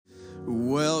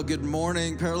Well, good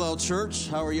morning, Parallel Church.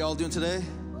 How are you all doing today?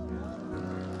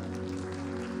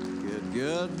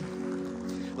 Good.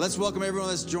 Let's welcome everyone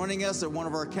that's joining us at one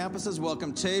of our campuses.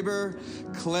 Welcome Tabor,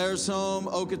 Claire's Home,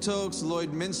 Okotoks,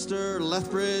 Lloydminster,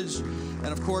 Lethbridge, and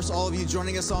of course all of you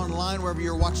joining us online wherever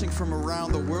you're watching from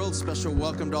around the world. Special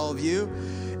welcome to all of you.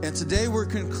 And today we're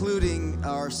concluding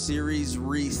our series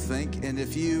Rethink. And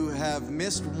if you have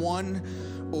missed one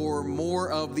or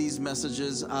more of these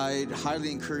messages, I'd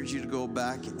highly encourage you to go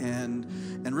back and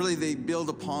really they build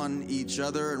upon each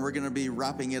other. And we're going to be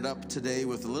wrapping it up today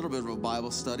with a little bit of a Bible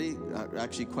study,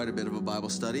 actually quite a bit of a Bible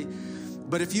study.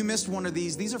 But if you missed one of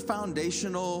these are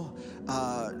foundational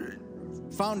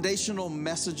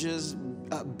messages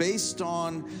based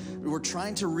on, we're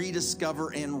trying to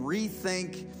rediscover and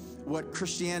rethink what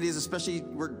Christianity is, especially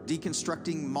we're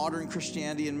deconstructing modern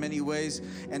Christianity in many ways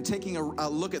and taking a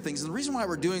look at things. And the reason why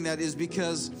we're doing that is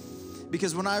because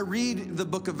when I read the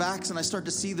book of Acts and I start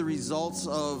to see the results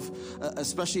of,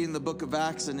 especially in the book of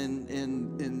Acts and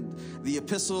in the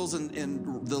epistles and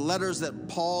in the letters that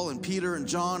Paul and Peter and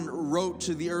John wrote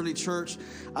to the early church,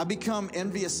 I become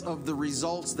envious of the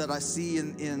results that I see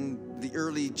in the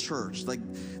early church. Like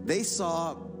they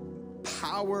saw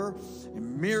power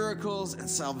and miracles and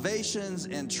salvations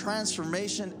and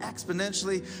transformation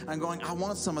exponentially. I'm going, I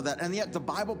want some of that. And yet the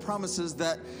Bible promises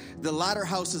that the latter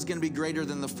house is going to be greater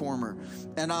than the former.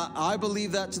 And I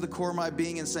believe that to the core of my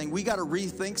being and saying we got to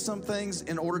rethink some things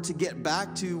in order to get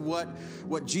back to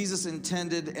what Jesus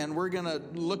intended. And we're going to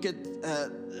look at,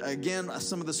 again,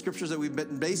 some of the scriptures that we've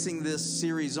been basing this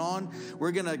series on.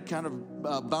 We're going to kind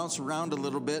of bounce around a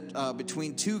little bit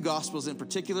between two gospels in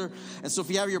particular. And so if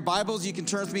you have your Bibles, you can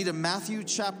turn with me to Matthew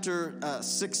chapter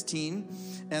 16,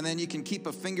 and then you can keep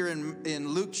a finger in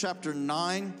Luke chapter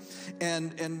 9.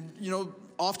 And you know,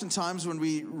 oftentimes when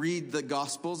we read the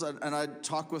Gospels, and I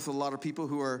talk with a lot of people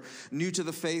who are new to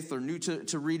the faith or new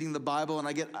to reading the Bible, and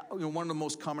I get, one of the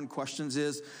most common questions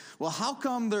is, well, how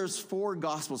come there's 4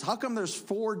 Gospels? How come there's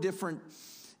 4 different,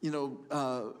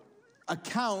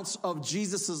 accounts of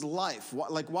Jesus's life?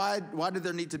 Why did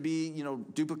there need to be,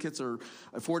 duplicates or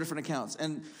 4 different accounts?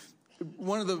 And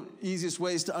one of the easiest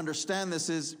ways to understand this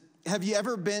is, have you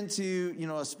ever been to,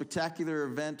 a spectacular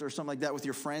event or something like that with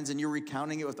your friends and you're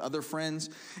recounting it with other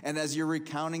friends? And as you're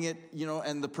recounting it,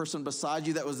 and the person beside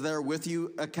you that was there with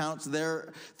you accounts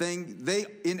their thing, they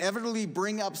inevitably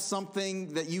bring up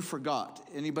something that you forgot.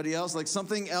 Anybody else? Like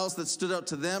something else that stood out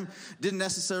to them didn't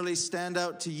necessarily stand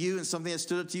out to you, and something that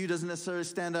stood out to you doesn't necessarily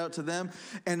stand out to them.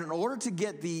 And in order to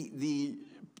get the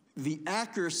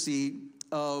accuracy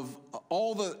of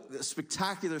all the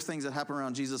spectacular things that happen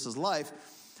around Jesus' life,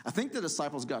 I think the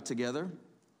disciples got together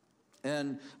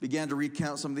and began to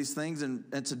recount some of these things. And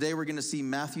today we're going to see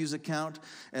Matthew's account,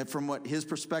 and from what his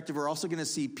perspective. We're also going to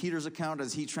see Peter's account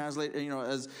as he translated,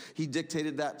 as he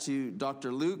dictated that to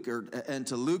Dr. Luke, and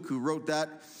to Luke, who wrote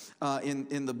that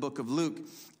in the book of Luke.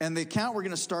 And the account we're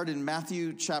going to start in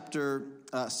Matthew chapter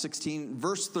 16,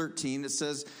 verse 13. It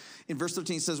says, in verse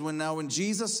 13, it says, when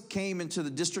Jesus came into the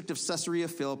district of Caesarea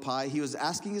Philippi, he was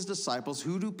asking his disciples,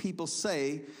 who do people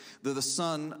say that the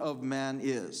Son of Man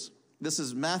is? This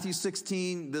is Matthew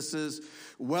 16. This is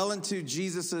well into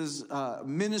Jesus'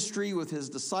 ministry with his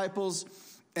disciples.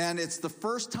 And it's the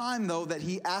first time, though, that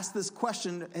he asked this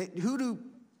question, hey, who do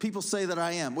people say that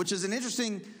I am? Which is an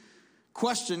interesting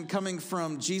question coming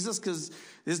from Jesus, because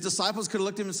his disciples could have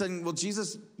looked at him and said, well,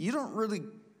 Jesus, you don't really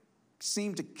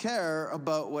seem to care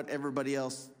about what everybody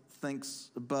else thinks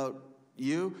about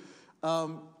you.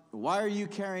 Why are you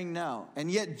caring now?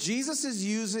 And yet Jesus is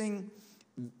using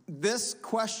this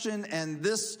question and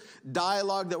this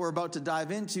dialogue that we're about to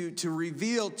dive into to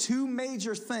reveal 2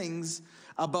 major things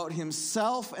about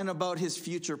himself and about his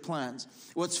future plans.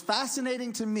 What's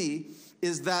fascinating to me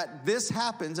is that this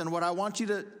happens, and what I want you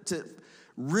to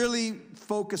really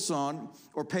focus on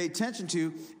or pay attention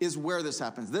to is where this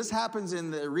happens. This happens in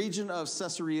the region of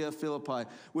Caesarea Philippi,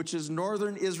 which is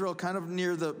northern Israel, kind of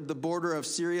near the border of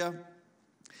Syria.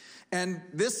 And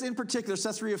this in particular,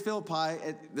 Caesarea Philippi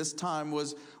at this time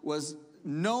was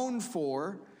known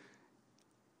for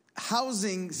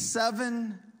housing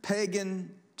 7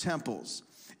 pagan temples.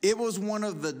 It was one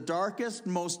of the darkest,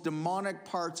 most demonic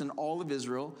parts in all of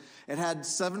Israel. It had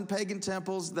 7 pagan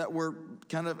temples that were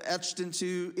kind of etched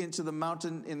into the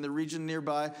mountain in the region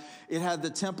nearby. It had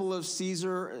the temple of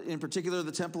Caesar, in particular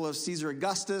the temple of Caesar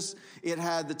Augustus. It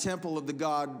had the temple of the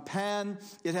god Pan.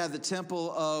 It had the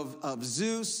temple of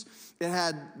Zeus. It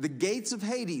had the gates of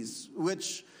Hades,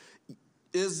 which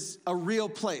is a real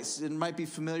place. It might be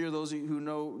familiar, those of you who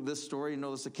know this story,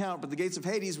 know this account, but the gates of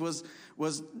Hades was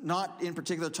not in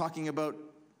particular talking about,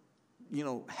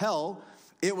 hell.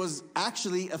 It was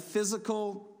actually a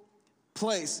physical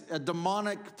place, a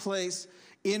demonic place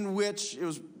in which it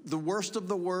was the worst of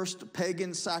the worst.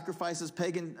 Pagan sacrifices,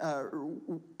 pagan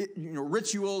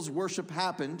rituals, worship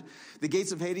happened. The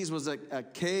gates of Hades was a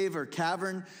cave or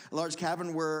cavern, a large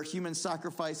cavern where human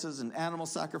sacrifices and animal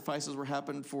sacrifices were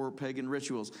happened for pagan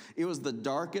rituals. It was the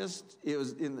darkest, it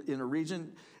was in a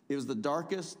region, it was the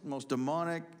darkest, most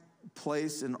demonic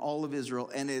place in all of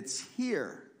Israel. And it's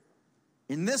here,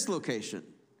 in this location,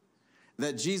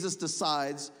 that Jesus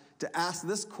decides to ask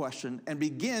this question and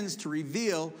begins to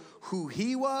reveal who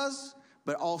he was,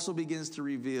 but also begins to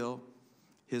reveal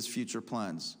his future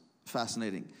plans.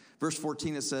 Fascinating. Verse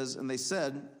 14, it says, and they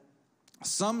said,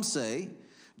 some say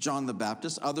John the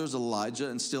Baptist, others Elijah,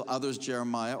 and still others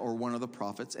Jeremiah or one of the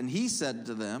prophets. And he said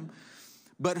to them,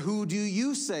 but who do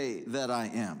you say that I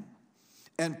am?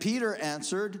 And Peter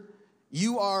answered,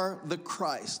 you are the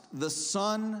Christ, the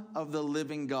Son of the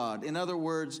living God. In other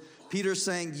words, Peter's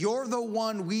saying, you're the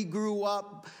one we grew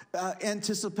up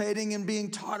anticipating and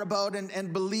being taught about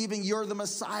and believing. You're the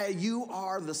Messiah. You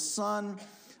are the Son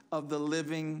of the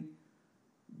living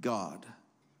God.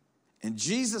 And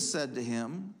Jesus said to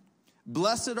him,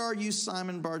 blessed are you,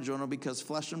 Simon Bar-Jonah, because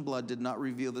flesh and blood did not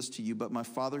reveal this to you, but my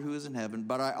Father who is in heaven.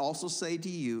 But I also say to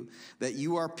you that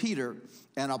you are Peter,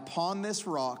 and upon this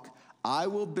rock I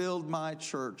will build my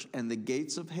church, and the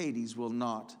gates of Hades will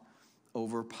not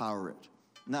overpower it.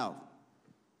 Now,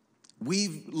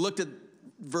 we've looked at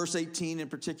verse 18 in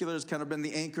particular. It's kind of been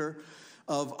the anchor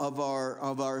of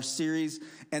our series.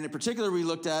 And in particular, we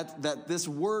looked at that this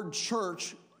word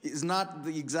church is not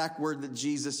the exact word that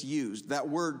Jesus used. That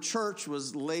word church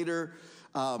was later,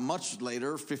 much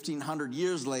later, 1,500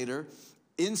 years later,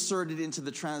 inserted into the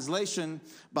translation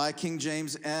by King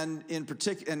James and in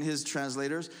particular and his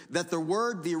translators, that the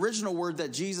original word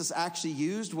that Jesus actually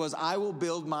used was, I will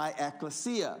build my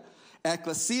ecclesia.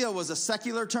 Ecclesia was a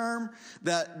secular term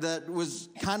that was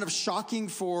kind of shocking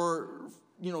for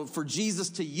Jesus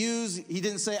to use. He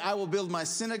didn't say, I will build my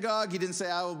synagogue. He didn't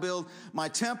say, I will build my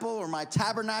temple or my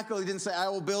tabernacle. He didn't say, I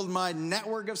will build my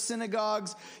network of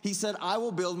synagogues. He said, I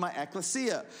will build my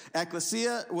ecclesia.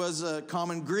 Ecclesia was a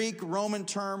common Greek, Roman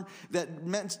term that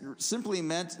simply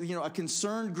meant a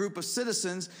concerned group of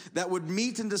citizens that would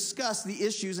meet and discuss the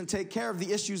issues and take care of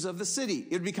the issues of the city.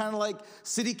 It would be kind of like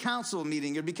city council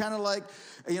meeting. It would be kind of like,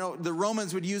 the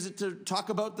Romans would use it to talk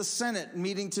about the Senate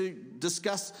meeting to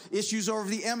discuss issues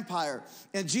over the empire.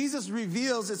 And Jesus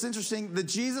reveals, it's interesting, that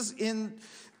Jesus in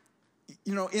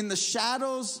the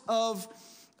shadows of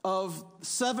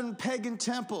 7 pagan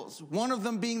temples, one of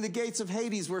them being the gates of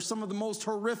Hades, where some of the most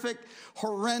horrific,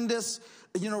 horrendous,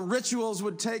 rituals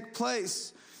would take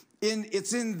place.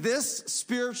 It's in this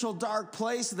spiritual dark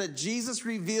place that Jesus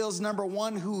reveals, number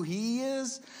one, who he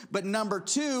is, but number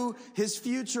two, his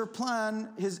future plan,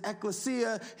 his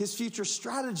ecclesia, his future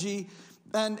strategy.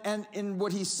 And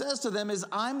what he says to them is,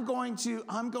 I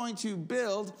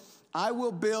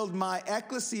will build my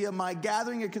ecclesia, my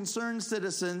gathering of concerned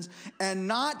citizens, and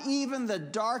not even the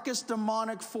darkest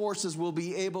demonic forces will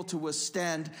be able to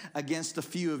withstand against a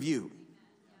few of you.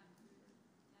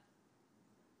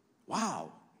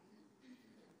 Wow.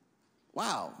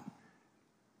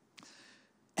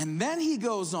 And then he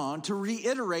goes on to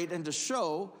reiterate and to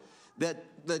show that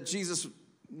Jesus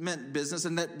meant business,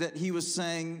 and that he was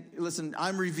saying, listen,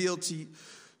 I'm revealed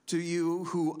to you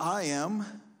who I am,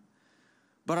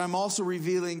 but I'm also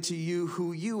revealing to you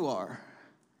who you are.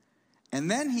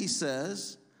 And then he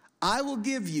says, I will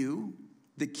give you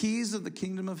the keys of the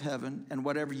kingdom of heaven, and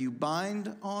whatever you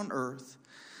bind on earth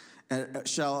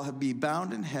shall be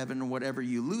bound in heaven, and whatever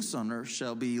you loose on earth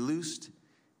shall be loosed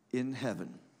in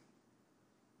heaven.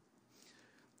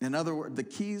 In other words, the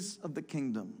keys of the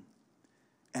kingdom.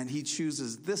 And he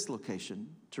chooses this location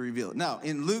to reveal it. Now,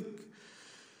 in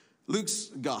Luke's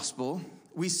gospel,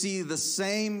 we see the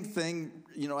same thing,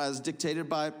 as dictated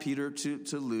by Peter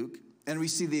to Luke. And we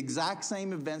see the exact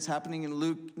same events happening in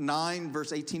Luke 9,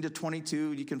 verse 18 to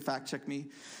 22. You can fact check me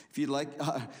if you'd like.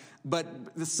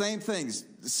 But the same things,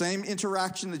 the same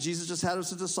interaction that Jesus just had with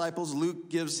his disciples. Luke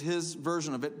gives his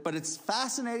version of it. But it's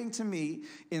fascinating to me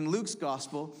in Luke's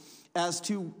gospel as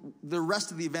to the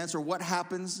rest of the events, or what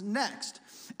happens next.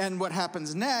 And what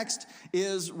happens next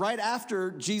is right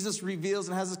after Jesus reveals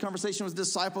and has this conversation with his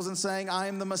disciples and saying, I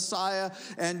am the Messiah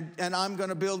and I'm going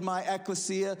to build my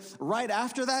ecclesia. Right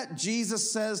after that,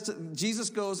 Jesus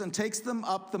goes and takes them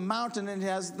up the mountain, and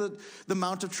has the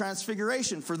Mount of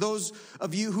Transfiguration. For those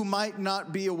of you who might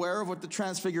not be aware of what the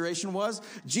Transfiguration was,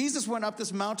 Jesus went up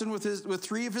this mountain with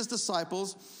 3 of his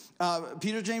disciples,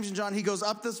 Peter, James, and John, he goes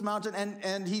up this mountain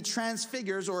and he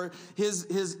transfigures, or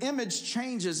his image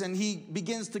changes and he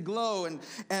begins to glow,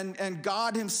 and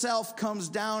God himself comes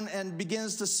down and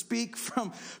begins to speak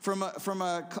from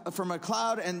a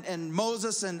cloud, and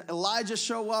Moses and Elijah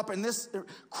show up, and this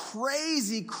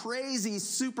crazy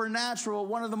supernatural,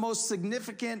 one of the most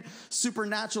significant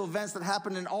supernatural events that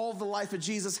happened in all of the life of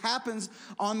Jesus happens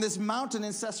on this mountain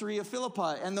in Caesarea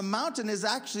Philippi. And the mountain is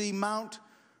actually Mount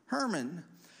Hermon.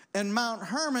 And Mount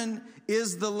Hermon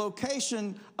is the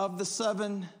location of the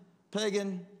 7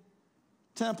 pagan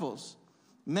temples,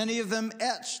 many of them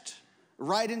etched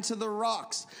right into the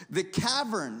rocks. The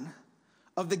cavern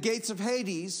of the gates of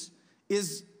Hades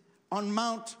is on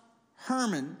Mount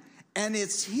Hermon, and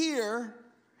it's here,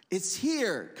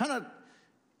 kind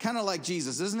of like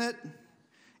Jesus, isn't it?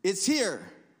 It's here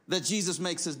that Jesus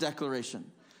makes his declaration,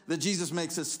 that Jesus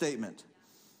makes his statement.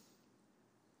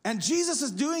 And Jesus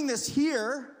is doing this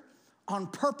here on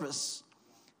purpose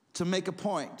to make a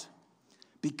point,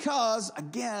 because,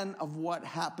 again, of what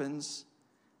happens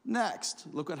next.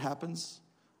 Look what happens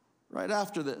right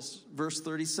after this. Verse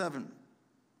 37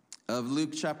 of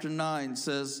Luke chapter 9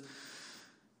 says,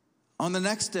 on the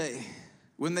next day,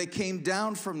 when they came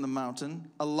down from the mountain,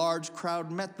 a large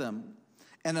crowd met them.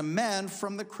 And a man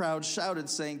from the crowd shouted,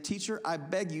 saying, Teacher, I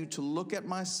beg you to look at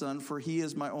my son, for he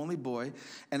is my only boy.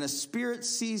 And a spirit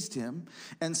seized him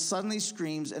and suddenly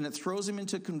screams, and it throws him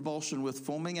into convulsion with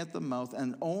foaming at the mouth,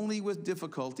 and only with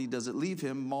difficulty does it leave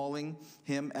him, mauling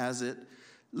him as it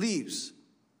leaves.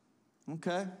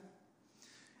 Okay?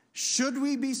 Should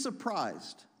we be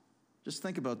surprised? Just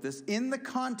think about this. In the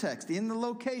context, in the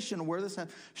location where this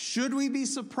happened, should we be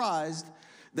surprised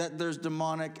that there's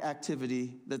demonic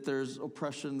activity, that there's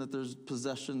oppression, that there's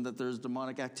possession, that there's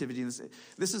demonic activity in this?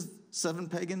 This is 7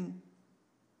 pagan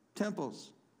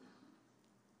temples,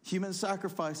 human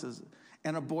sacrifices,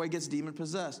 and a boy gets demon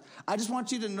possessed. I just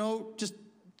want you to know, just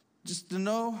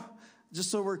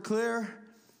so we're clear,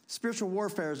 spiritual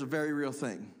warfare is a very real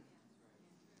thing.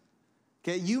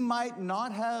 Okay, you might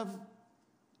not have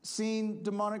seen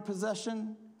demonic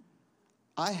possession.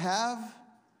 I have.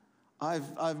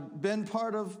 I've been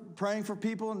part of praying for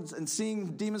people and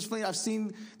seeing demons flee. I've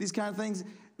seen these kind of things.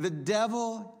 The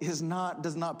devil does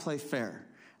not play fair.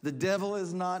 The devil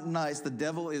is not nice. The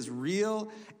devil is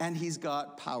real, and he's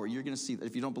got power. You're going to see that.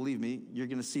 If you don't believe me, you're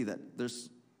going to see that.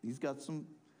 He's got some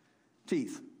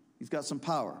teeth. He's got some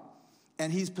power.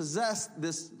 And he's possessed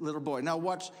this little boy. Now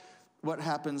watch what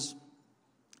happens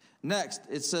next.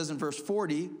 It says in verse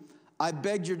 40, I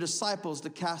begged your disciples to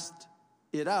cast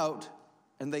it out,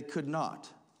 and they could not.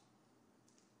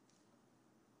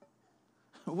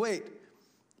 Wait,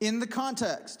 in the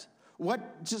context,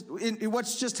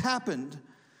 what's just happened?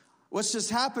 What's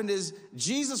just happened is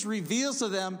Jesus reveals to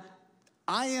them,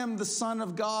 I am the Son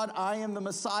of God, I am the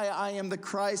Messiah, I am the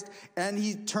Christ, and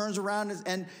he turns around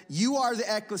and you are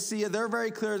the ecclesia. They're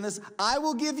very clear in this. I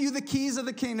will give you the keys of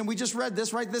the kingdom. We just read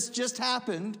this, right? This just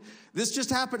happened,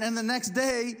 and the next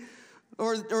day,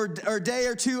 or day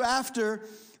or two after,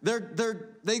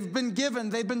 they've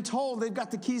been told they've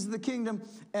got the keys of the kingdom,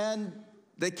 and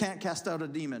they can't cast out a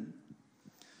demon.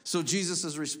 So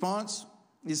Jesus' response,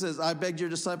 he says, I begged your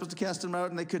disciples to cast him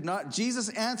out, and they could not. Jesus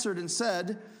answered and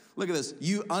said, look at this,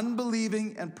 you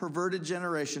unbelieving and perverted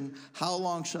generation, how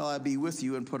long shall I be with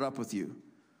you and put up with you?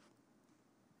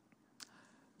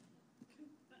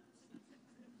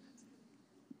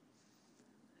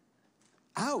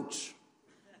 Ouch.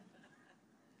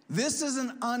 This is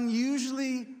an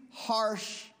unusually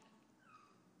harsh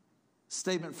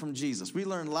statement from Jesus. We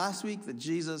learned last week that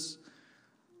Jesus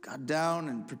got down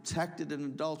and protected an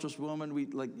adulterous woman.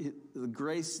 The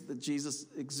grace that Jesus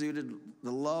exuded,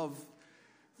 the love,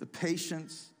 the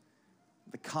patience,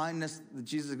 the kindness that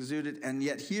Jesus exuded. And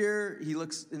yet here he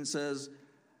looks and says,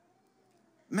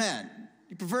 man,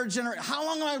 you perverted generation, how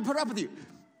long am I going to put up with you?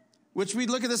 Which we'd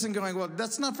look at this and going, well,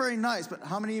 that's not very nice. But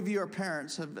how many of you are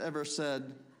parents have ever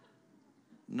said,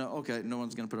 no, okay, no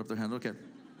one's going to put up their hand. Okay.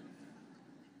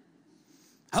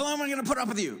 How long am I going to put up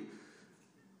with you?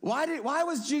 Why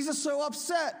was Jesus so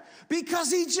upset?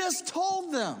 Because he just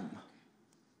told them,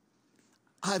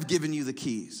 I've given you the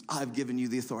keys. I've given you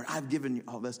the authority. I've given you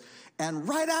all this. And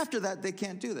right after that, they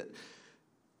can't do that.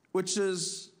 Which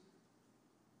is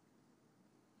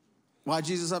why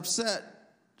Jesus is upset.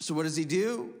 So what does he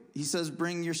do? He says,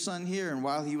 bring your son here. And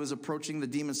while he was approaching, the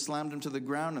demon slammed him to the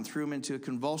ground and threw him into a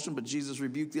convulsion. But Jesus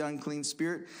rebuked the unclean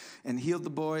spirit and healed the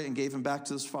boy and gave him back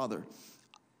to his father.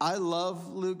 I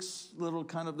love Luke's little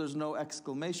there's no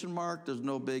exclamation mark. There's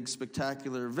no big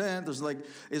spectacular event. It's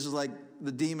just like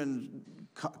the demon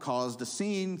caused a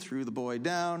scene, threw the boy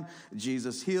down.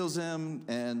 Jesus heals him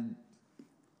and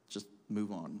just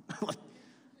move on. Like,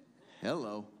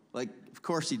 hello. Like, of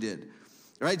course he did.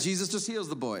 Right? Jesus just heals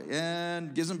the boy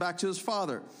and gives him back to his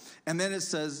father. And then it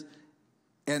says,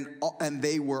 and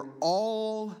they were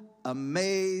all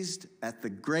amazed at the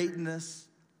greatness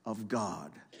of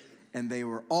God. And they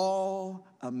were all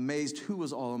amazed. Who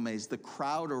was all amazed? The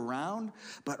crowd around,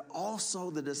 but also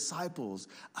the disciples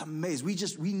amazed.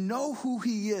 We know who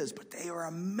he is, but they are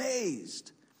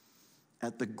amazed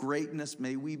at the greatness.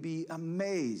 May we be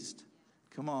amazed.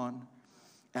 Come on.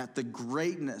 At the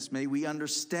greatness. May we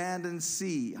understand and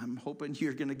see. I'm hoping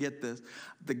you're going to get this.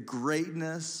 The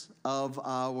greatness of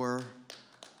our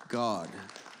God.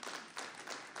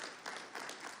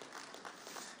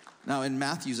 Now, in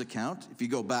Matthew's account, if you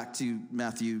go back to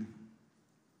Matthew,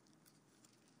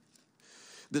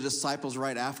 the disciples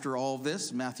right after all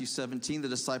this, Matthew 17, the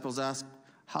disciples ask,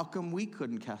 how come we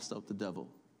couldn't cast out the devil?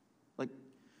 Like,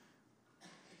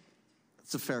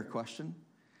 that's a fair question.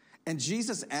 And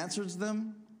Jesus answers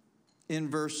them in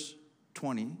verse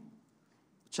 20,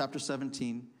 chapter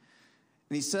 17.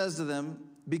 And he says to them,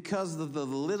 because of the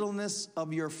littleness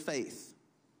of your faith.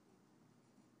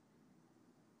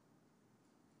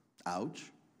 Ouch.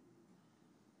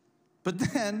 But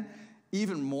then,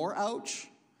 even more ouch,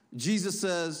 Jesus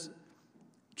says,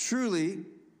 truly,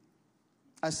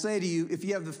 I say to you, if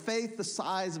you have the faith the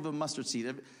size of a mustard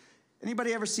seed.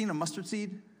 Anybody ever seen a mustard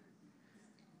seed?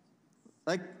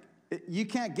 Like, you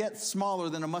can't get smaller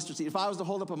than a mustard seed. If I was to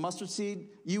hold up a mustard seed,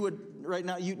 you would, right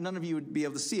now, none of you would be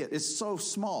able to see it. It's so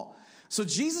small. So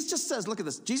Jesus just says, look at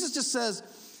this. Jesus just says,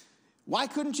 why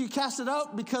couldn't you cast it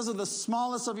out? Because of the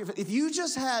smallness of your faith. If you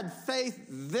just had faith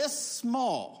this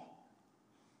small.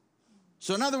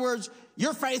 So in other words,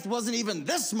 your faith wasn't even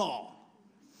this small.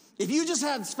 If you just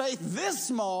had faith this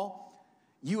small,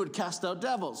 you would cast out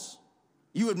devils.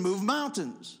 You would move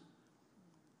mountains.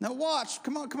 Now watch.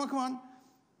 Come on.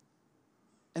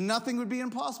 And nothing would be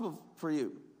impossible for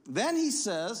you. Then he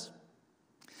says,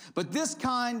 but this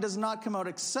kind does not come out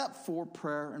except for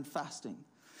prayer and fasting.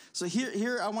 So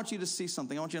here I want you to see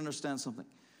something. I want you to understand something.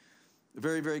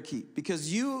 Very, very key.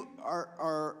 Because you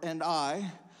are and I,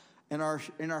 in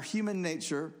our human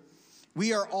nature,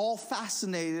 we are all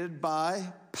fascinated by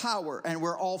power. And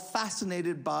we're all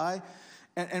fascinated by,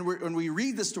 when we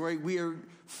read the story, we are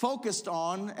focused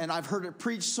on, and I've heard it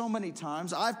preached so many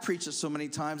times, I've preached it so many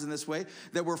times in this way,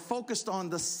 that we're focused on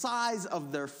the size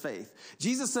of their faith.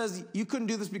 Jesus says you couldn't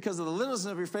do this because of the littleness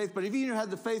of your faith, but if you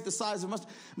had the faith the size of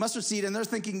mustard seed, and they're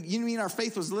thinking, you mean our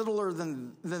faith was littler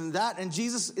than that? And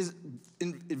Jesus is,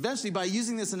 eventually by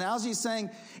using this analogy, is saying,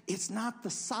 it's not the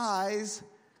size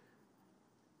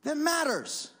that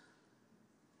matters.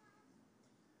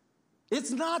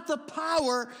 It's not the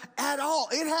power at all.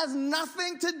 It has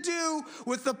nothing to do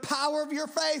with the power of your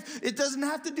faith. It doesn't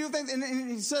have to do with things.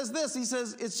 And he says this. He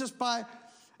says it's just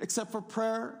except for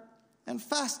prayer and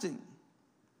fasting.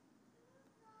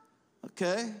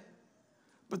 Okay?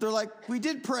 But they're like, we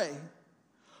did pray.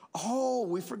 Oh,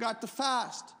 we forgot to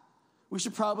fast. We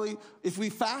should probably, if we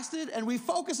fasted and we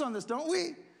focus on this, don't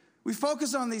we? We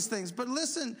focus on these things. But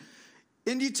listen,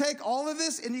 and you take all of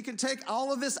this, and you can take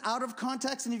all of this out of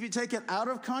context, and if you take it out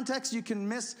of context, you can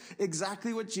miss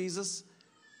exactly what Jesus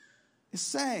is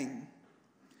saying.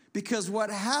 Because what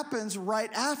happens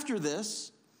right after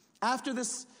this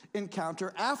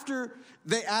encounter, after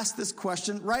they ask this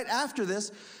question, right after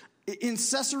this, in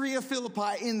Caesarea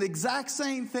Philippi, in the exact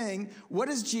same thing, what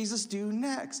does Jesus do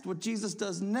next? What Jesus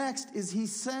does next is he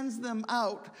sends them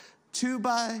out 2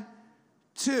 by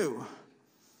 2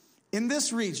 in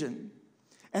this region.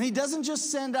 And he doesn't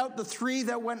just send out the 3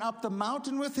 that went up the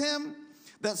mountain with him,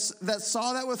 that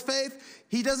saw that with faith.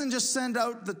 He doesn't just send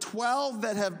out the 12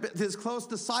 that have been his close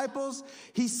disciples.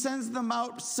 He sends them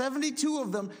out, 72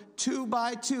 of them, 2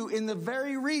 by 2, in the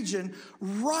very region,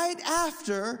 right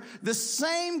after the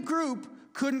same group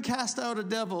couldn't cast out a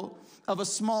devil of a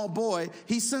small boy.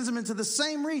 He sends them into the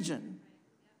same region.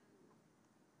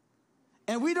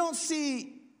 And we don't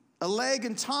see a lag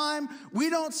in time. We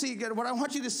don't see, what I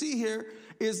want you to see here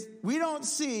is we don't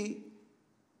see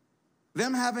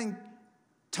them having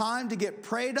time to get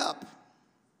prayed up,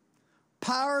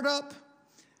 powered up,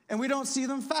 and we don't see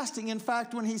them fasting. In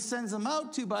fact, when he sends them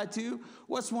out 2 by 2,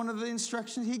 what's one of the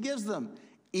instructions he gives them?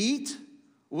 Eat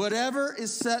whatever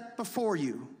is set before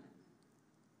you.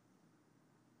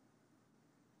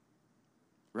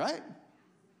 Right?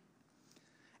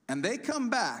 And they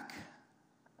come back.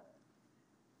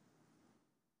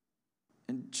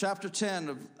 In chapter 10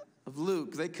 of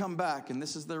Luke, they come back, and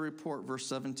this is their report, verse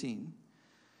 17.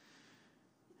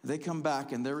 They come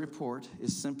back, and their report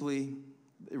is simply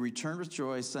returned with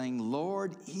joy, saying,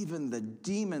 Lord, even the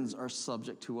demons are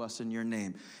subject to us in your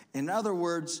name. In other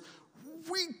words,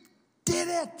 we did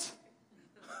it.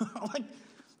 Like,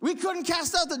 we couldn't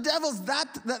cast out the devils,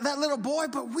 that little boy,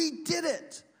 but we did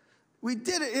it. We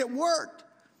did it. It worked.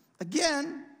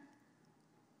 Again,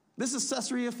 this is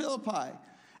Caesarea Philippi.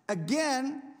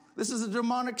 Again, this is a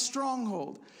demonic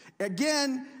stronghold.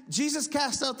 Again, Jesus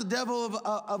cast out the devil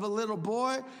of a little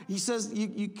boy. He says,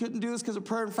 you couldn't do this because of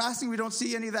prayer and fasting. We don't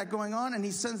see any of that going on. And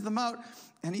he sends them out.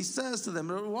 And he says to them,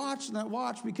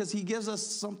 watch, because he gives us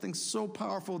something so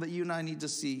powerful that you and I need to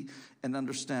see and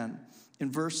understand.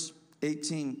 In verse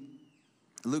 18,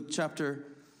 Luke chapter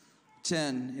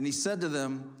 10, and he said to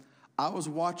them, I was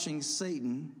watching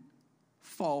Satan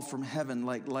fall from heaven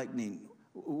like lightning.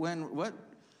 What?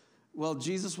 Well,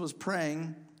 Jesus was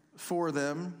praying for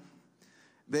them.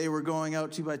 They were going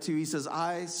out 2 by 2. He says,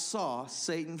 I saw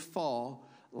Satan fall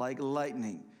like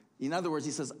lightning. In other words,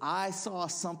 he says, I saw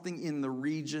something in the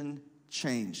region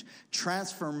change.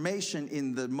 Transformation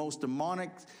in the most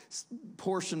demonic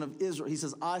portion of Israel. He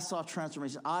says, I saw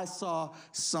transformation. I saw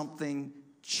something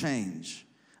change.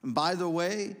 And by the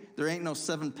way, there ain't no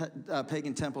 7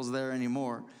 pagan temples there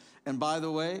anymore. And by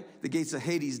the way, the gates of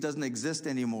Hades doesn't exist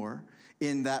anymore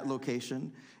in that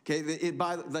location. Okay,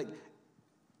 by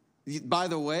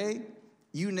the way,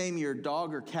 you name your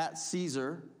dog or cat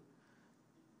Caesar,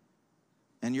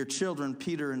 and your children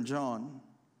Peter and John.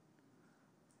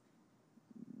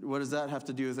 What does that have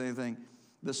to do with anything?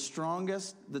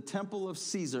 The temple of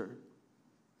Caesar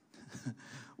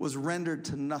was rendered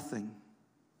to nothing.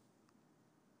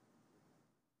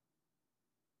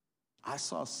 I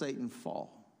saw Satan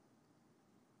fall,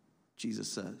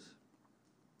 Jesus says.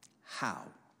 How?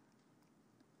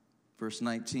 Verse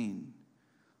 19,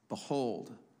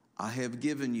 behold, I have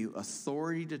given you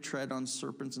authority to tread on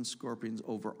serpents and scorpions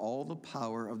over all the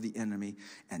power of the enemy,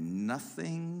 and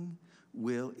nothing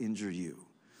will injure you.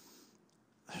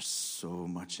 There's so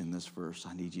much in this verse.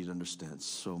 I need you to understand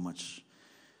so much.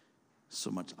 So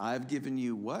much. I've given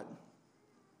you what?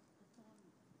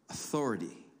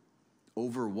 Authority.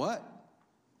 Over what?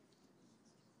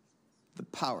 The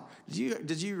power.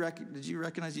 Did you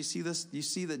recognize, you see this? You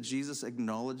see that Jesus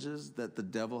acknowledges that the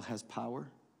devil has power? Do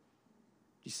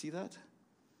you see that?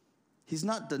 He's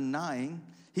not denying.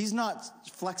 He's not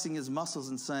flexing his muscles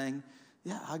and saying,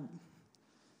 yeah,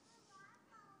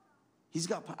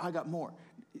 I got more.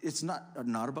 It's not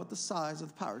about the size of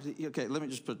the power. Okay, let me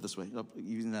just put it this way. I'll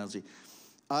use an analogy.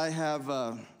 I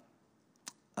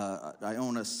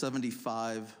own a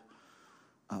 75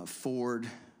 Ford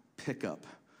pickup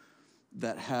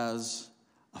that has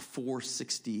a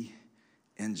 460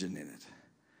 engine in it.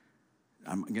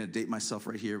 I'm going to date myself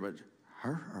right here, but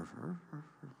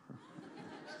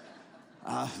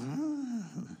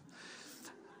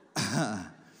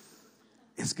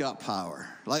it's got power.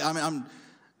 Like, I mean,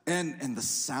 and the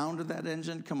sound of that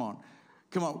engine, come on.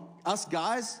 Us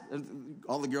guys,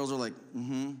 all the girls are like,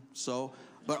 so,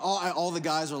 but all the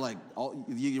guys are like,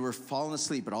 you were falling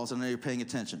asleep, but all of a sudden you're paying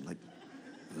attention. Like,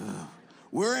 ugh.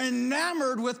 We're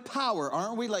enamored with power,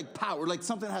 aren't we? Like power, like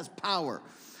something has power.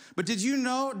 But did you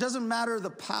know it doesn't matter the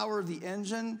power of the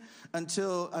engine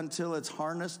until it's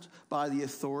harnessed by the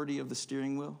authority of the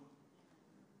steering wheel?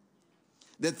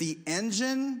 That the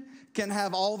engine can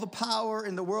have all the power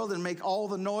in the world and make all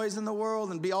the noise in the world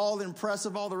and be all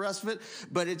impressive, all the rest of it.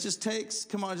 But it just takes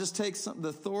the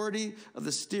authority of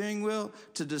the steering wheel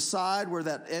to decide where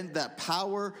that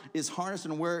power is harnessed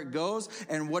and where it goes.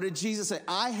 And what did Jesus say?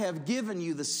 I have given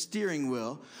you the steering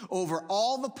wheel over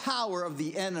all the power of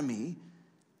the enemy.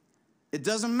 It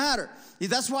doesn't matter.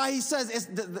 That's why he says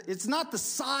it's not the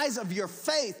size of your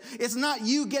faith. It's not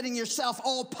you getting yourself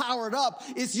all powered up.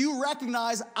 It's you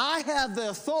recognize I have the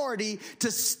authority to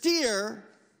steer.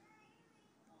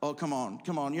 Oh, come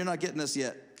on. You're not getting this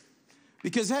yet.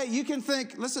 Because, hey, you can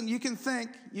think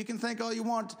all you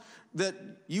want that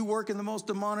you work in the most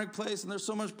demonic place and there's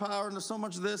so much power and there's so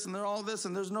much this and there's all this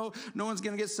and there's no one's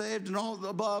going to get saved and all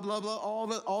the blah, blah, blah,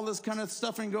 all this kind of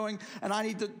stuff and going, and I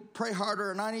need to pray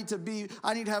harder and I need to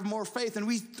have more faith. And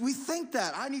we think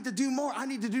that I need to do more.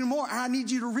 And I need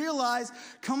you to realize,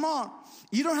 come on,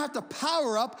 you don't have to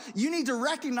power up. You need to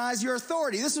recognize your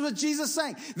authority. This is what Jesus is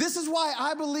saying. This is why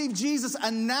I believe Jesus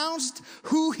announced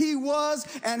who he was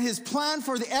and his plan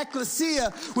for the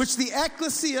ecclesia, which the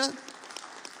ecclesia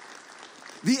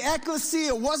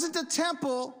wasn't a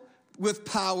temple with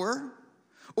power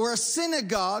or a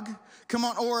synagogue,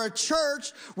 or a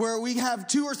church where we have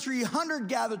 200 or 300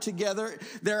 gathered together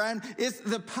there. And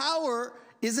the power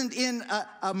isn't in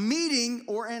a meeting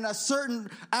or in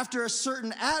after a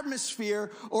certain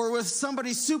atmosphere or with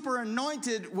somebody super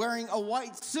anointed wearing a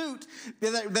white suit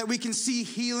that we can see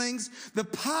healings. The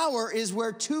power is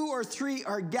where 2 or 3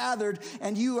 are gathered,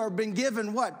 and you are been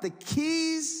given what? The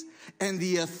keys and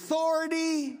the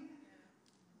authority,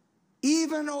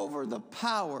 even over the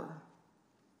power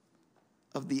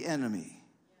of the enemy.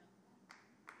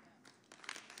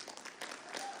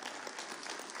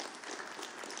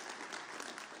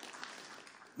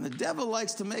 The devil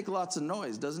likes to make lots of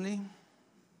noise, doesn't he?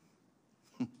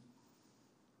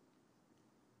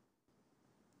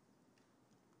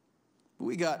 But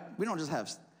we don't just have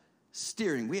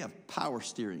steering, we have power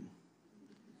steering.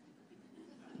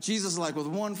 Jesus is like, with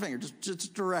one finger,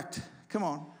 just direct. Come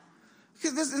on.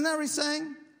 Isn't that what he's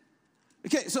saying?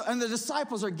 Okay, so, and the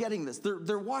disciples are getting this.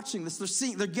 They're watching this.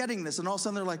 They're getting this. And all of a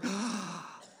sudden they're like,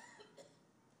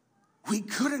 we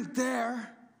couldn't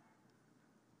there,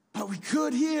 but we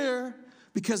could here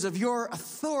because of your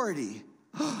authority.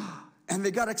 And they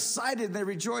got excited and they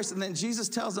rejoiced. And then Jesus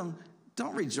tells them,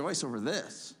 don't rejoice over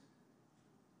this.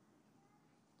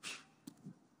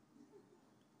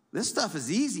 This stuff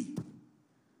is easy.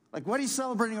 Like, what are you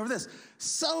celebrating over this?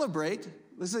 Celebrate.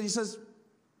 Listen, he says,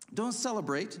 don't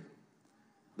celebrate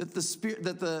that the spirit,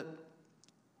 that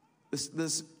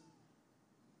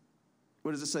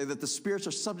what does it say? That the spirits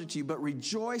are subject to you, but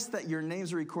rejoice that your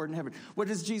names are recorded in heaven. What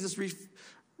is Jesus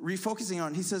refocusing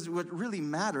on? He says what really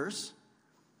matters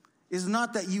is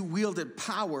not that you wielded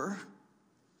power.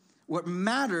 What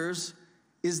matters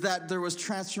is that there was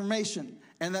transformation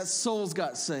and that souls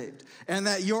got saved and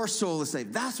that your soul is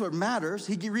saved. That's what matters.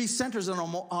 He recenters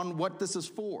on what this is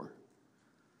for.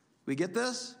 We get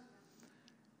this?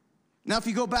 Now, if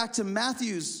you go back to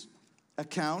Matthew's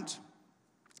account,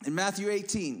 in Matthew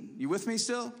 18, you with me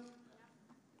still?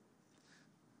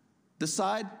 This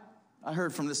side? I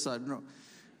heard from this side. No,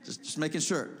 just making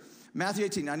sure. Matthew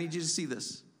 18, I need you to see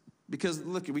this. Because,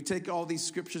 look, we take all these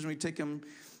scriptures and we take them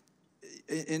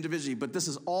individually, but this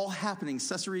is all happening.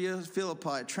 Caesarea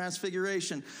Philippi,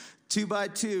 Transfiguration, 2 by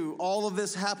 2, all of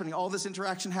this happening, all this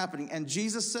interaction happening. And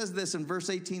Jesus says this in verse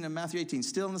 18 of Matthew 18,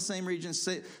 still in the same region,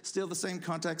 still the same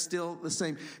context, still the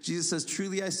same. Jesus says,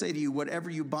 truly I say to you, whatever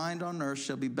you bind on earth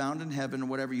shall be bound in heaven, and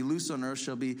whatever you loose on earth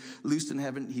shall be loosed in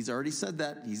heaven. He's already said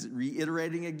that. He's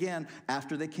reiterating again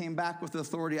after they came back with the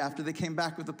authority, after they came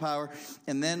back with the power.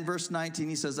 And then verse 19,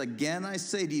 he says, again I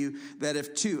say to you that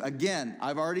if two, again,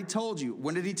 I've already told you.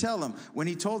 When did he tell them? When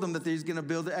he told them that he's going to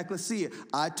build the ecclesia.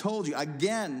 I told you.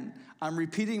 Again, I'm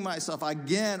repeating myself.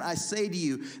 Again, I say to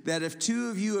you that if 2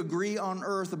 of you agree on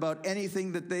earth about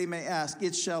anything that they may ask,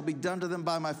 it shall be done to them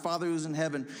by my Father who's in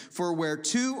heaven. For where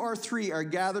 2 or 3 are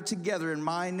gathered together in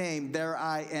my name, there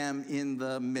I am in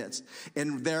the midst.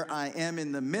 And there I am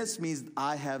in the midst means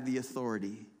I have the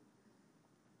authority.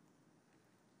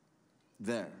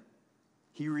 There.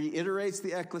 He reiterates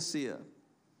the ecclesia.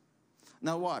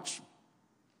 Now watch.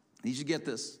 I need you to get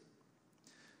this.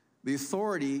 The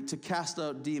authority to cast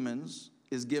out demons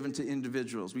is given to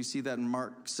individuals. We see that in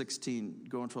Mark 16,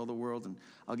 go into all the world, and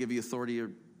I'll give you authority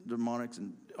of demonics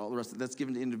and all the rest of it. That's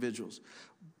given to individuals.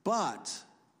 But,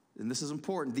 and this is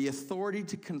important, the authority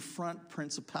to confront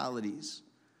principalities,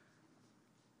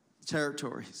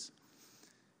 territories,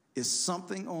 is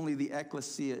something only the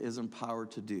ecclesia is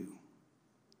empowered to do,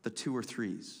 the 2 or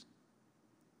 3s.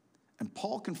 And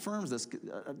Paul confirms this.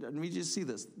 I need you to see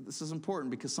this. This is important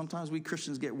because sometimes we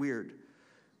Christians get weird.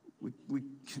 We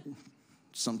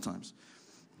sometimes.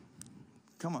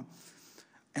 Come on.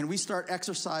 And we start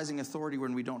exercising authority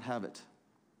when we don't have it.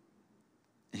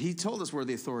 He told us where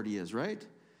the authority is, right?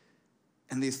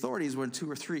 And the authority is when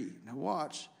 2 or 3. Now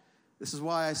watch. This is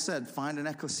why I said find an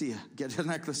ecclesia. Get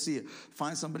an ecclesia.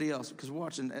 Find somebody else. Because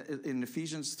watch, in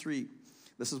Ephesians 3,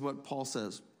 this is what Paul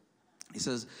says. He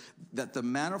says that the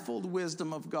manifold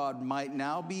wisdom of God might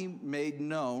now be made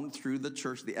known through the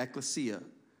church, the ecclesia.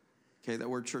 Okay, that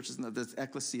word church is the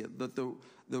ecclesia. That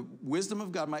the wisdom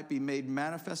of God might be made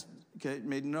manifest, okay,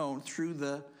 made known through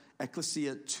the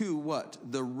ecclesia to what?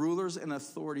 The rulers and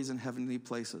authorities in heavenly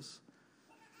places.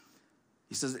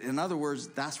 He says, in other words,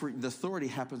 that's where the authority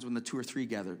happens when the 2 or 3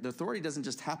 gather. The authority doesn't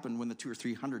just happen when the 200 or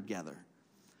 300 gather.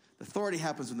 The authority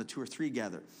happens when the 2 or 3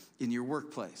 gather in your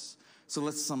workplace. So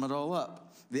let's sum it all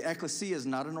up. The ecclesia is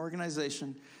not an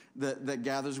organization that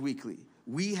gathers weekly.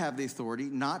 We have the authority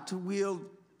not to wield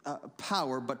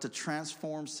power, but to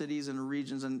transform cities and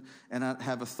regions and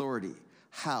have authority.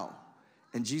 How?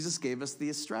 And Jesus gave us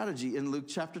the strategy in Luke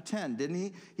chapter 10, didn't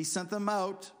he? He sent them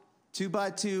out 2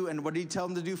 by 2, and what did he tell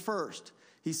them to do first?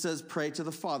 He says, pray to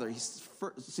the Father.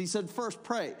 He said, first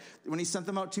pray. When he sent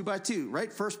them out 2 by 2,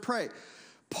 right? First pray.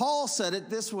 Paul said it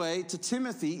this way to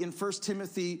Timothy in 1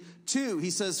 Timothy 2. He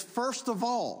says, first of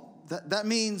all, that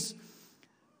means,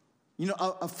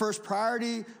 a first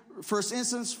priority, first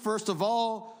instance, first of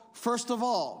all,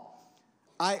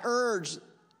 I urge,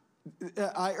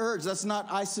 that's not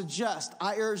I suggest.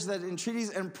 I urge that entreaties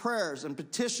and prayers and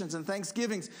petitions and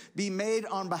thanksgivings be made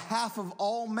on behalf of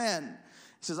all men.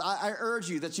 He says, I urge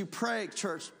you that you pray,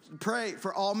 church, pray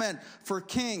for all men, for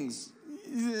kings.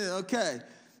 Yeah, okay,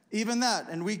 even that.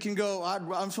 And we can go,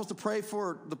 I'm supposed to pray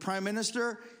for the prime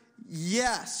minister?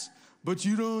 Yes, but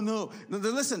you don't know. Now,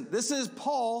 listen, this is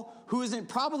Paul, who is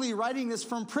probably writing this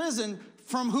from prison.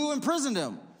 From who imprisoned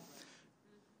him?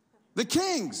 The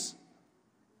kings.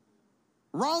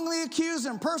 Wrongly accused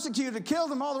him, persecuted,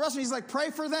 killed him, all the rest of it. He's like, pray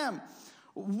for them.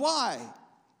 Why?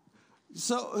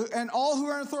 So, and all who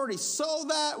are in authority, so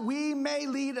that we may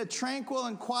lead a tranquil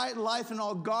and quiet life in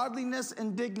all godliness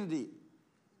and dignity.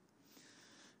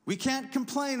 We can't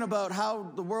complain about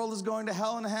how the world is going to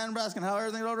hell in a handbasket and how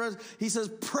everything is. He says,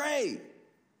 pray.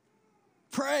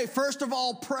 Pray. First of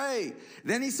all, pray.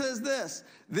 Then he says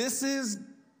this is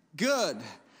good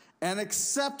and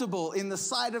acceptable in the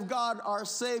sight of God our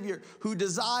Savior, who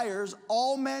desires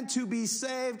all men to be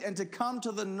saved and to come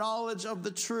to the knowledge of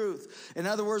the truth. In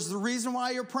other words, the reason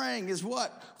why you're praying is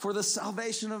what? For the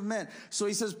salvation of men. So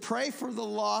he says, pray for the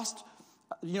lost.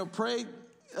 Pray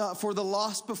for the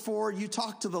lost before you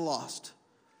talk to the lost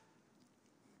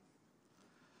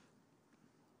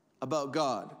about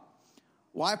God.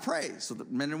 Why pray? So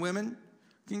that men and women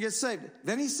can get saved.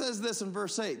 Then he says this in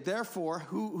verse 8. Therefore,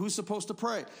 who's supposed to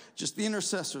pray? Just the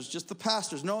intercessors, just the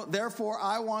pastors. No, therefore,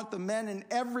 I want the men in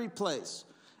every place,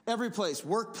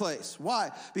 workplace.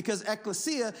 Why? Because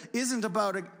ecclesia isn't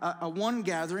about a one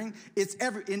gathering. It's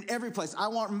in every place. I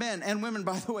want men and women,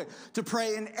 by the way, to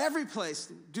pray in every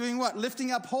place. Doing what?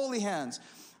 Lifting up holy hands.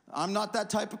 I'm not that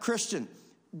type of Christian.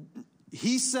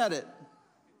 He said it.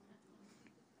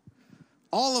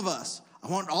 All of us. I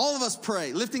want all of us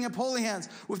pray, lifting up holy hands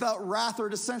without wrath or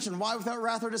dissension. Why without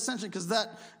wrath or dissension? Because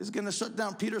that is going to shut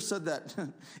down. Peter said that.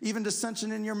 Even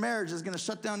dissension in your marriage is going to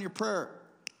shut down your prayer.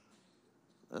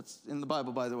 That's in the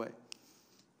Bible, by the way.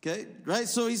 Okay, right?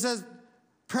 So he says,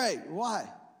 pray. Why?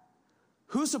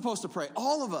 Who's supposed to pray?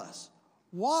 All of us.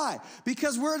 Why?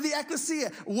 Because we're the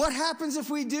ecclesia. What happens if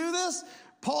we do this?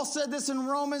 Paul said this in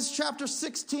Romans chapter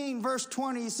 16, verse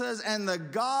 20. He says, and the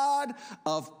God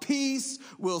of peace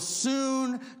will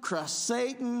soon crush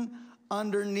Satan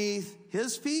underneath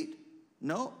his feet?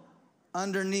 No,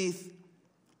 underneath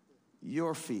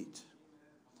your feet.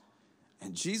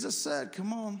 And Jesus said,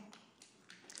 come on.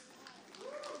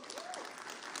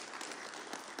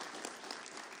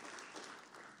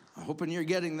 I'm hoping you're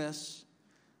getting this.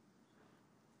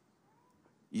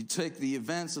 You take the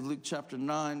events of Luke chapter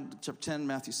 9, chapter 10,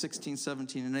 Matthew 16,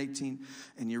 17, and 18,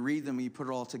 and you read them and you put it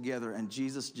all together, and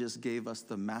Jesus just gave us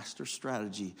the master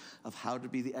strategy of how to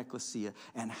be the ecclesia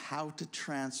and how to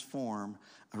transform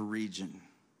a region.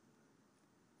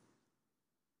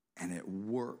 And it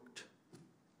worked.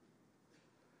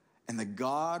 And the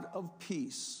God of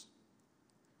peace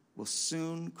will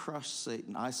soon crush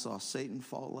Satan. I saw Satan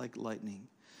fall like lightning.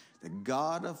 The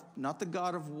God of, not the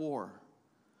God of war.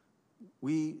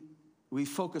 We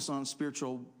focus on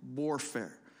spiritual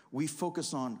warfare. We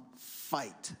focus on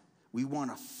fight. We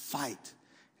want to fight.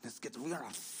 We got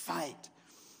to fight.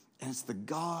 And it's the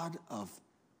God of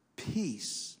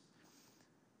peace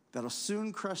that'll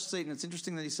soon crush Satan. It's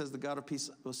interesting that he says the God of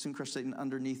peace will soon crush Satan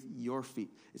underneath your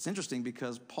feet. It's interesting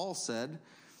because Paul said,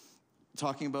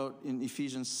 talking about in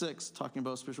Ephesians 6, talking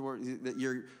about spiritual war, that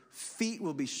your feet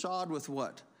will be shod with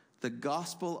what? The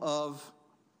gospel of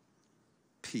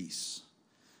peace.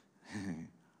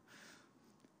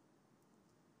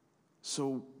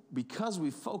 So because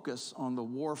we focus on the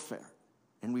warfare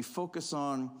and we focus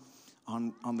on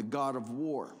the God of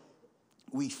war,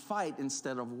 we fight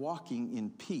instead of walking in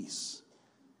peace.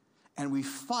 And we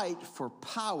fight for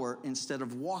power instead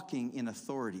of walking in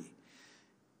authority.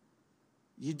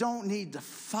 You don't need to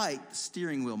fight the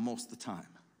steering wheel most of the time.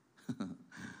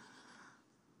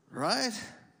 Right?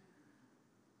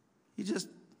 You just,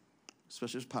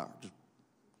 especially with power, just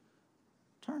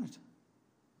turn it.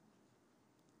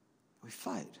 We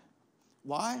fight.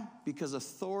 Why? Because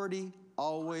authority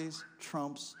always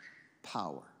trumps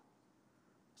power.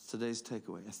 It's today's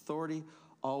takeaway. Authority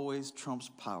always trumps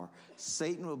power.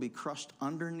 Satan will be crushed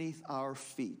underneath our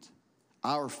feet.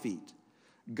 Our feet.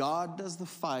 God does the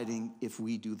fighting if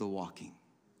we do the walking.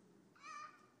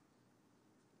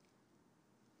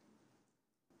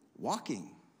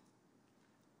 Walking.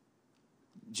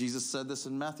 Jesus said this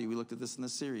in Matthew. We looked at this in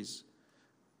this series.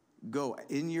 Go.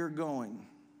 In your going.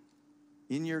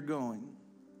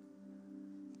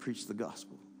 preach the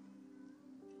gospel.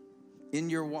 In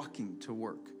your walking to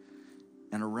work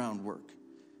and around work.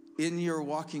 In your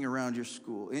walking around your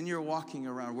school. In your walking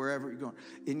around wherever you're going.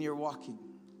 In your walking.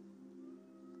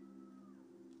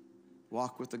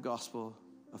 Walk with the gospel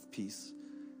of peace.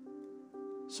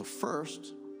 So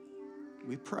first,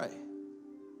 we pray.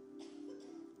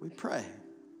 We pray.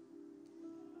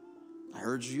 I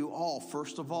urge you all,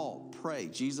 first of all, pray.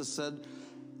 Jesus said,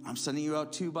 I'm sending you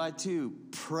out 2 by 2.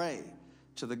 Pray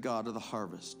to the God of the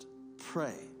harvest.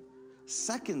 Pray.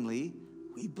 Secondly,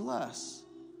 we bless.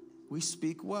 We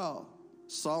speak well.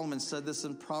 Solomon said this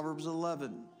in Proverbs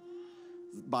 11.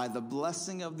 By the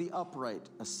blessing of the upright,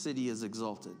 a city is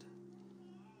exalted.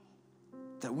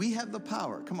 That we have the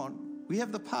power. Come on. We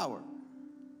have the power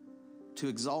to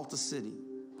exalt a city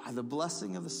by the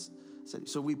blessing of the city.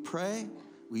 So we pray,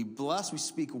 we bless, we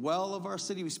speak well of our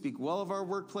city, we speak well of our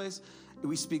workplace,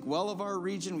 we speak well of our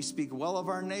region, we speak well of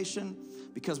our nation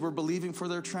because we're believing for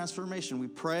their transformation. We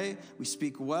pray, we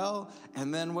speak well,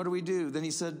 and then what do? Then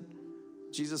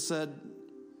Jesus said,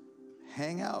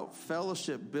 hang out,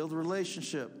 fellowship, build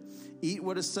relationship. Eat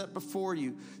what is set before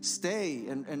you. Stay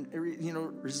and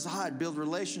reside, build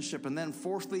relationship. And then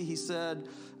fourthly, he said,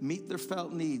 meet their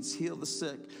felt needs, heal the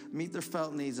sick, meet their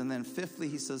felt needs. And then fifthly,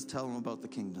 he says, tell them about the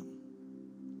kingdom.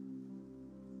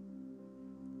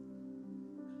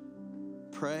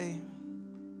 Pray,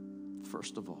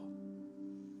 first of all.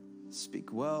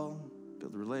 Speak well,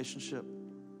 build relationship,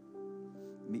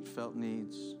 meet felt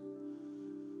needs,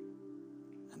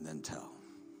 and then tell.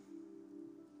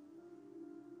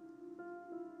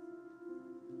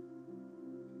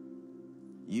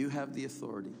 You have the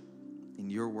authority in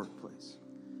your workplace,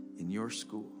 in your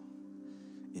school,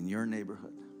 in your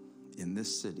neighborhood, in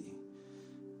this city,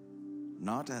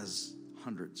 not as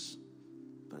hundreds,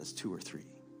 but as 2 or 3.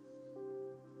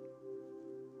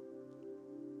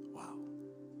 Wow.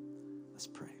 Let's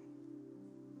pray.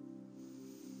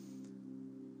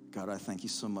 God, I thank you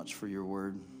so much for your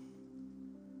word.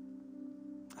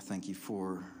 I thank you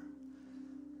for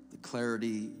the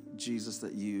clarity, Jesus,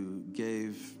 that you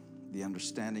gave, the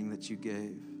understanding that you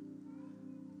gave,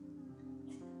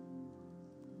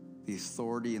 the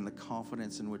authority and the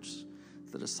confidence in which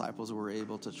the disciples were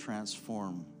able to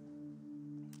transform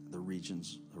the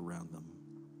regions around them.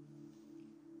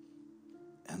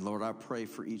 And Lord, I pray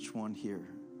for each one here,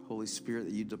 Holy Spirit,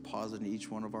 that you deposit in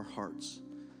each one of our hearts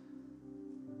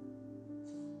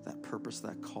that purpose,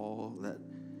 that call, that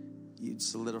you'd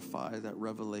solidify that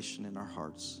revelation in our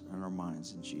hearts and our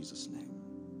minds in Jesus' name.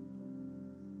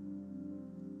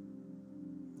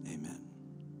 Amen.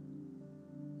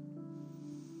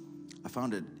 I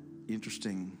found it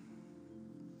interesting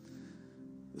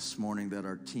this morning that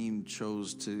our team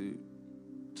chose to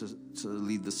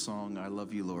lead the song, I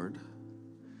Love You, Lord.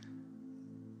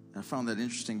 And I found that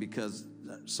interesting because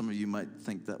some of you might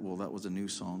think that, well, that was a new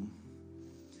song.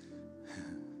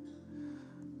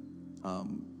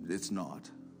 It's not.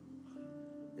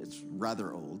 It's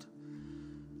rather old.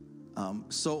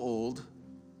 So old,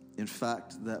 in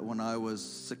fact, that when I was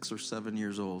 6 or 7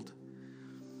 years old,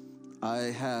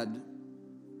 I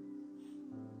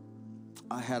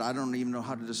don't even know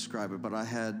how to describe it, but I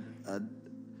had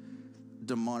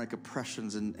demonic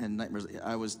oppressions and nightmares.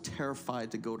 I was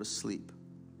terrified to go to sleep.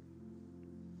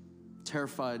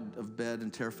 Terrified of bed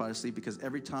and terrified of sleep because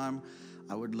every time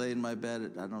I would lay in my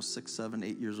bed at, 6, 7,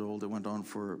 8 years old, it went on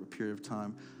for a period of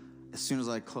time. As soon as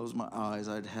I closed my eyes,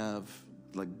 I'd have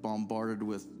bombarded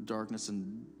with darkness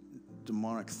and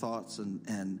demonic thoughts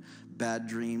and bad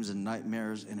dreams and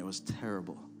nightmares, and it was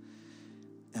terrible.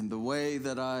 And the way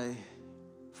that I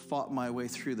fought my way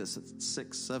through this at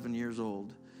 6, 7 years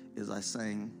old is I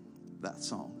sang that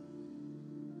song.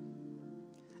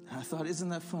 And I thought, isn't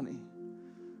that funny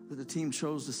that the team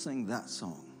chose to sing that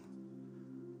song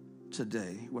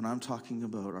today when I'm talking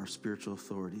about our spiritual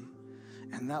authority?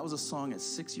 And that was a song at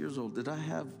 6 years old. Did I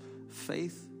have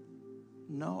faith?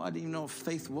 No, I didn't even know what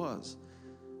faith was.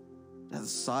 The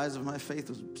size of my faith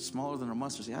was smaller than a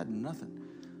mustard seed. I had nothing.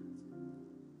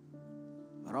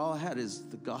 But all I had is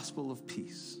the gospel of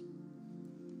peace.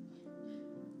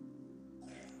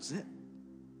 That's it.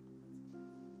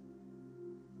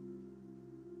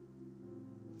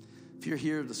 If you're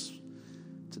here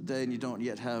today and you don't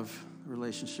yet have a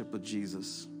relationship with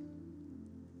Jesus,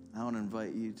 I want to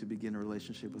invite you to begin a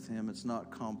relationship with him. It's not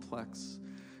complex.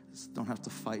 You don't have to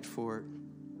fight for it.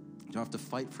 You don't have to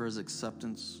fight for his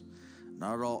acceptance.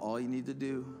 Not at all. All you need to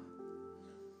do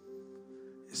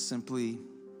is simply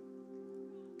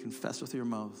confess with your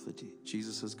mouth that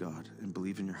Jesus is God and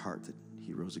believe in your heart that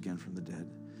he rose again from the dead.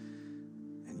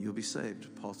 And you'll be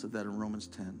saved. Paul said that in Romans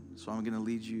 10. So I'm going to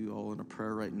lead you all in a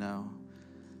prayer right now.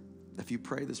 If you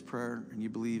pray this prayer and you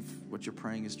believe what you're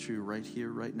praying is true right here,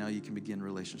 right now, you can begin a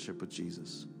relationship with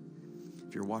Jesus.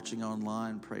 If you're watching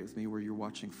online, pray with me where you're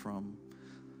watching from.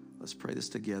 Let's pray this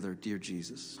together. Dear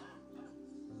Jesus,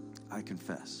 I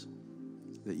confess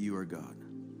that you are God,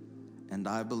 and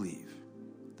I believe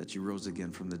that you rose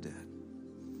again from the dead.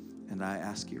 And I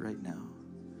ask you right now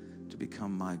to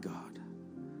become my God,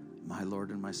 my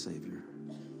Lord and my Savior,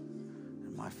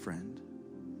 and my friend.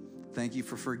 Thank you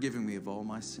for forgiving me of all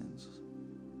my sins,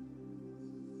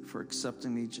 for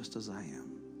accepting me just as I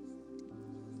am.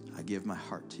 I give my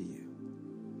heart to you.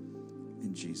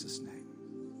 In Jesus' name.